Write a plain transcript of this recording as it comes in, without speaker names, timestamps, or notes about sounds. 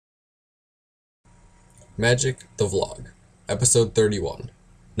Magic the Vlog, Episode 31,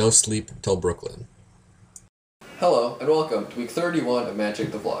 No Sleep Till Brooklyn. Hello, and welcome to week 31 of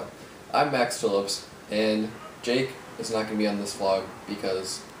Magic the Vlog. I'm Max Phillips, and Jake is not going to be on this vlog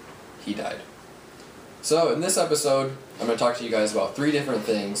because he died. So, in this episode, I'm going to talk to you guys about 3 different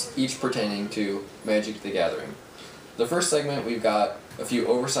things, each pertaining to Magic the Gathering. The first segment, we've got a few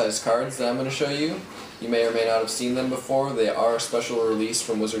oversized cards that I'm going to show you. You may or may not have seen them before. They are a special release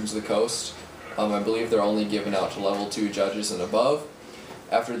from Wizards of the Coast. I believe they're only given out to level 2 judges and above.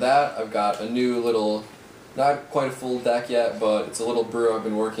 After that, I've got a new little, not quite a full deck yet, but it's a little brew I've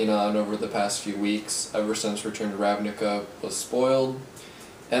been working on over the past few weeks, ever since Return to Ravnica was spoiled.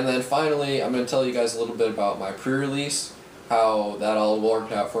 And then finally, I'm going to tell you guys a little bit about my pre-release, how that all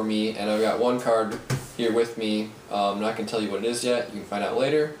worked out for me, and I've got one card here with me. I'm not going to tell you what it is yet, you can find out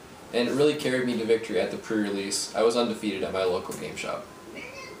later. And it really carried me to victory at the pre-release. I was undefeated at my local game shop.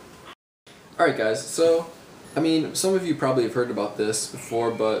 Alright guys, so, some of you probably have heard about this before,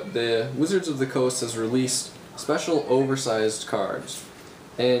 but the Wizards of the Coast has released special oversized cards.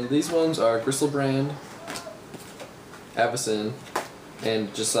 And these ones are Griselbrand, Avacyn,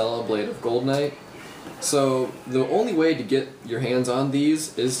 and Gisela, Blade of Goldnight. So, the only way to get your hands on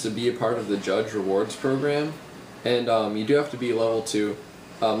these is to be a part of the Judge Rewards program. And you do have to be level 2.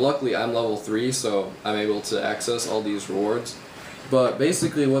 Luckily, I'm level 3, so I'm able to access all these rewards. But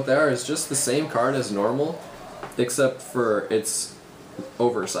basically what they are is just the same card as normal, except for it's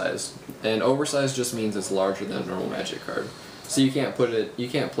oversized. And oversized just means it's larger than a normal Magic card. So you can't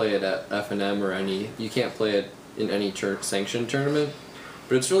play it at F&M or you can't play it in any sanctioned tournament.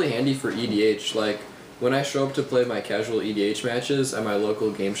 But it's really handy for EDH. Like, when I show up to play my casual EDH matches at my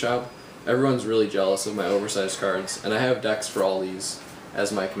local game shop, everyone's really jealous of my oversized cards, and I have decks for all these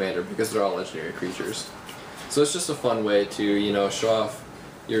as my commander because they're all legendary creatures. So it's just a fun way to, show off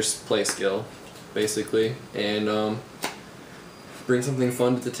your play skill, basically, and bring something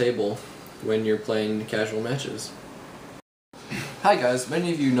fun to the table when you're playing casual matches. Hi guys,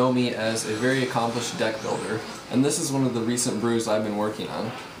 many of you know me as a very accomplished deck builder, and this is one of the recent brews I've been working on.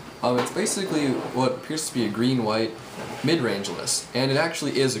 It's basically what appears to be a green-white mid-range list, and it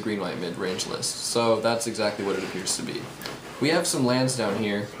actually is a green-white mid-range list, so that's exactly what it appears to be. We have some lands down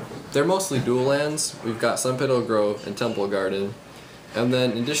here. They're mostly dual lands. We've got Sunpetal Grove and Temple Garden. And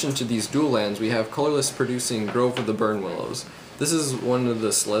then in addition to these dual lands, we have colorless producing Grove of the Burn Willows. This is one of the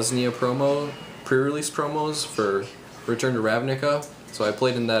Selesnya pre-release promos for Return to Ravnica. So I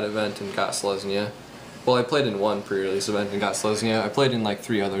played in that event and got Selesnya. Well, I played in one pre-release event and got Selesnya. I played in like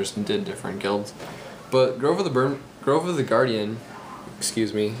 3 others and did different guilds. But Grove of the Guardian,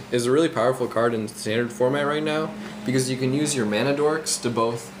 is a really powerful card in standard format right now, because you can use your mana dorks to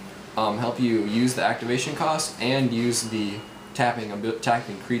both help you use the activation cost and use the tapping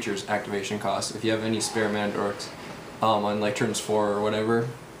creatures activation cost. If you have any spare mana dorks on like turns 4 or whatever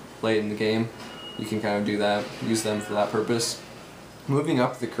late in the game, you can kind of do that, use them for that purpose. Moving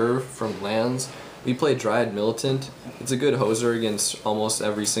up the curve from lands, we play Dryad Militant. It's a good hoser against almost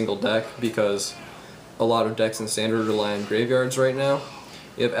every single deck because a lot of decks in Standard rely on graveyards right now.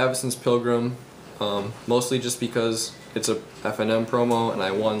 You have Avacyn's Pilgrim, mostly just because it's a F&M promo and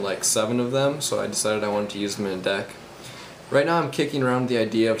I won like 7 of them, so I decided I wanted to use them in a deck. Right now I'm kicking around the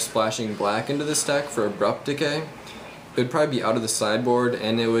idea of splashing black into this deck for Abrupt Decay. It would probably be out of the sideboard,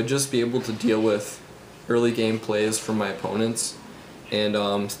 and it would just be able to deal with early game plays from my opponents,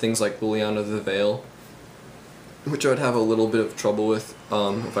 and things like Liliana of the Veil, which I would have a little bit of trouble with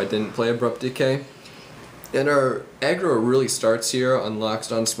if I didn't play Abrupt Decay. And our aggro really starts here on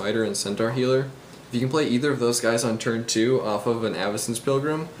Lockstone Smiter and Centaur Healer. If you can play either of those guys on turn 2 off of an Avacyn's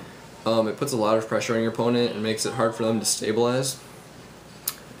Pilgrim, it puts a lot of pressure on your opponent and makes it hard for them to stabilize.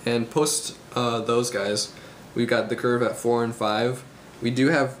 And post those guys, we've got the curve at 4 and 5. We do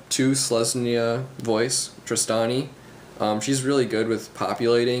have 2 Selesnya voice, Tristani. She's really good with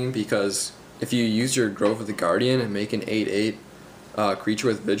populating because if you use your Grove of the Guardian and make an 8/8 creature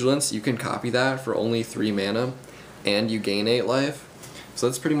with Vigilance, you can copy that for only 3 mana, and you gain 8 life. So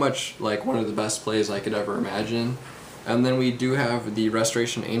that's pretty much like one of the best plays I could ever imagine. And then we do have the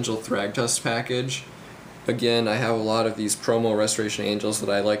Restoration Angel Thragtusk package. Again, I have a lot of these promo Restoration Angels that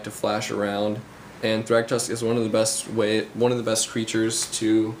I like to flash around, and Thragtusk is one of the best creatures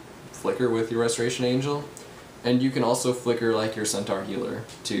to flicker with your Restoration Angel. And you can also flicker like your Centaur Healer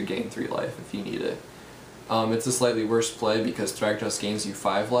to gain 3 life if you need it. It's a slightly worse play because Thragtusk gains you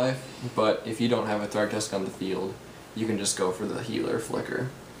 5 life, but if you don't have a Thragtusk on the field, you can just go for the healer flicker.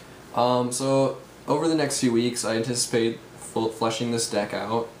 So over the next few weeks, I anticipate fleshing this deck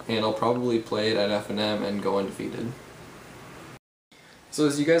out, and I'll probably play it at F&M and go undefeated. So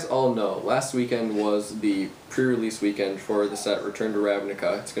as you guys all know, last weekend was the pre-release weekend for the set Return to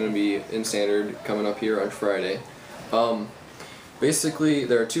Ravnica. It's going to be in Standard coming up here on Friday. Basically,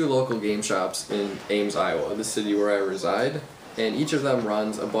 there are 2 local game shops in Ames, Iowa, the city where I reside, and each of them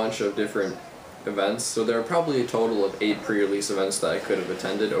runs a bunch of different events, so there are probably a total of 8 pre-release events that I could have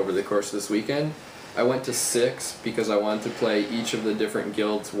attended over the course of this weekend. I went to 6 because I wanted to play each of the different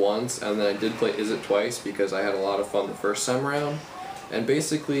guilds once, and then I did play Is It twice because I had a lot of fun the first time around. And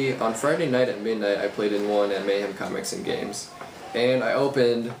basically, on Friday night at midnight, I played in one at Mayhem Comics and Games. And I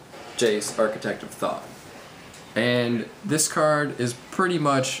opened Jace, Architect of Thought. And this card is pretty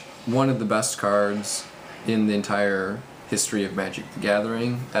much one of the best cards in the entire history of Magic the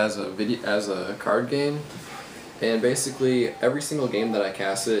Gathering as a card game. And basically, every single game that I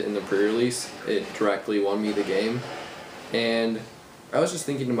cast it in the pre-release, it directly won me the game. And I was just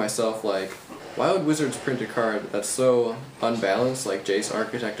thinking to myself, like, why would Wizards print a card that's so unbalanced like Jace,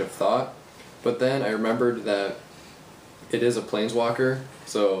 Architect of Thought? But then I remembered that it is a Planeswalker,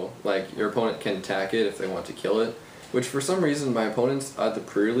 so like your opponent can attack it if they want to kill it. Which for some reason my opponents at the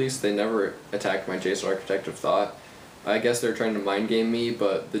pre-release, they never attacked my Jace, Architect of Thought. I guess they're trying to mind game me,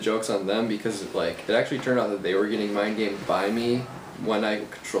 but the joke's on them because it actually turned out that they were getting mind gamed by me when I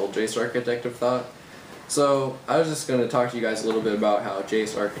controlled Jace, Architect of Thought. So I was just going to talk to you guys a little bit about how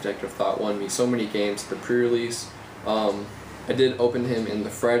Jace, Architect of Thought won me so many games at the pre-release. I did open him in the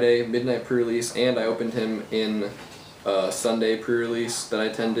Friday midnight pre-release, and I opened him in Sunday pre-release that I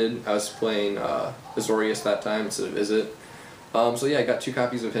attended. I was playing Azorius that time instead of Izzet. So yeah, I got 2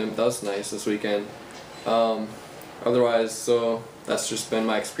 copies of him. That was nice this weekend. Otherwise, so that's just been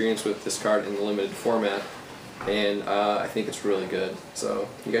my experience with this card in the limited format. And I think it's really good, so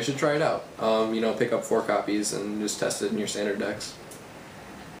you guys should try it out. Pick up 4 copies and just test it in your standard decks.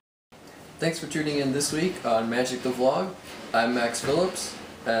 Thanks for tuning in this week on Magic the Vlog. I'm Max Phillips,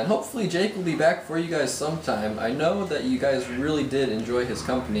 and hopefully Jake will be back for you guys sometime. I know that you guys really did enjoy his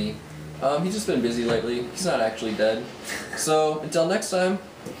company. He's just been busy lately. He's not actually dead. So until next time,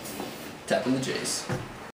 tap in the Jace.